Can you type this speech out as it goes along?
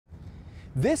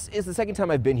This is the second time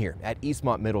I've been here at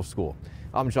Eastmont Middle School.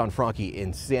 I'm John Franke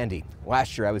in Sandy.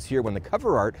 Last year I was here when the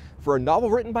cover art for a novel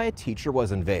written by a teacher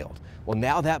was unveiled. Well,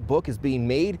 now that book is being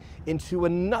made into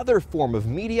another form of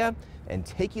media and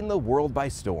taking the world by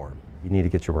storm. You need to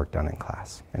get your work done in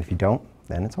class, and if you don't,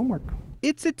 then it's homework.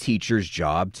 It's a teacher's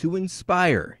job to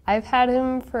inspire. I've had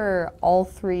him for all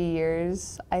 3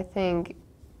 years. I think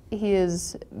he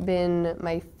has been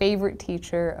my favorite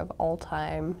teacher of all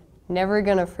time. Never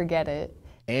gonna forget it.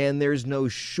 And there's no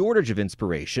shortage of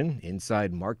inspiration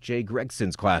inside Marc J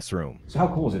Gregson's classroom. So how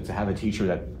cool is it to have a teacher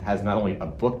that has not only a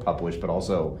book published, but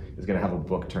also is going to have a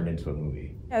book turned into a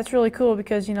movie? Yeah, it's really cool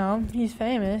because, you know, he's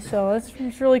famous, so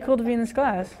it's really cool to be in this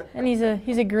class. And he's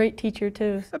a great teacher,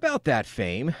 too. About that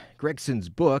fame, Gregson's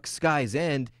book, Sky's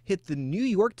End, hit the New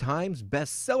York Times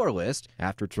Bestseller list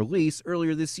after its release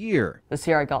earlier this year. This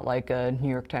year I got like a New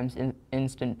York Times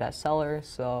instant bestseller,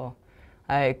 so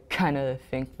I kind of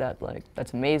think that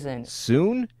that's amazing.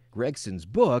 Soon, Gregson's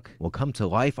book will come to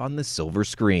life on the silver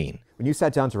screen. When you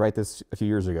sat down to write this a few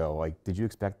years ago, did you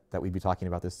expect that we'd be talking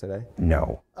about this today?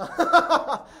 No.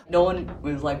 No one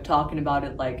was talking about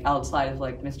it outside of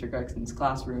Mr. Gregson's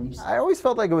classrooms. I always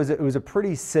felt like it was a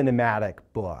pretty cinematic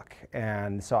book,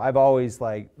 and so I've always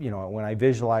when I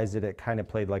visualized it, it kind of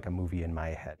played like a movie in my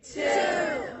head. 2,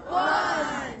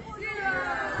 1,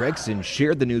 0. Gregson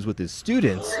shared the news with his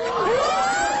students,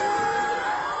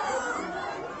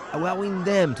 allowing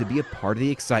them to be a part of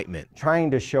the excitement. Trying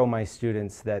to show my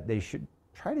students that they should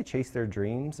try to chase their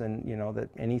dreams and, that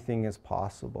anything is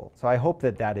possible. So I hope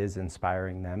that that is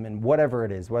inspiring them, and whatever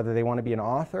it is, whether they want to be an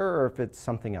author or if it's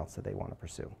something else that they want to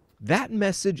pursue. That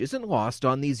message isn't lost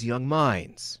on these young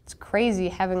minds. It's crazy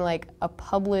having a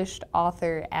published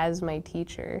author as my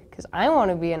teacher, because I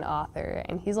want to be an author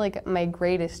and he's my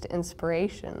greatest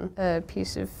inspiration. A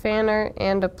piece of fan art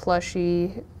and a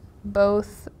plushie,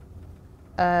 both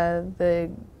the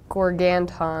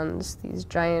Gorgantons, these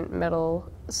giant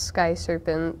metal sky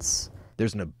serpents.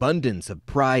 There's an abundance of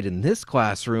pride in this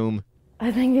classroom.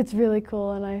 I think it's really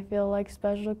cool, and I feel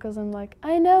special because I'm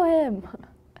I know him.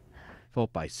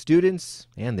 Felt by students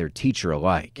and their teacher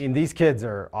alike. And these kids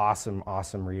are awesome,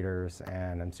 awesome readers,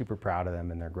 and I'm super proud of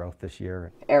them and their growth this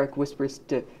year. Eric whispers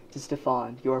to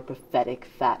Stefan, "You're pathetic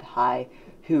fat high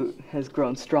who has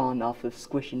grown strong off of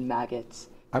squishing maggots."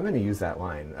 I'm going to use that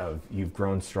line of "you've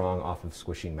grown strong off of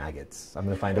squishing maggots." I'm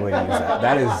going to find a way to use that.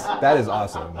 That is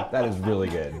awesome. That is really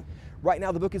good. Right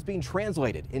now, the book is being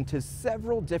translated into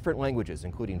several different languages,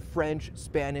 including French,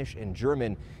 Spanish, and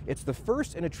German. It's the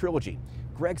first in a trilogy.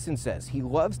 Gregson says he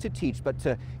loves to teach, but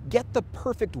to get the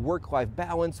perfect work-life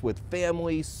balance with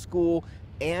family, school,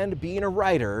 and being a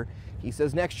writer, he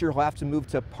says next year he'll have to move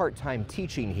to part-time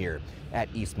teaching here at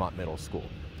Eastmont Middle School.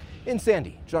 In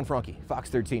Sandy, John Franke, Fox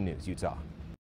 13 News, Utah.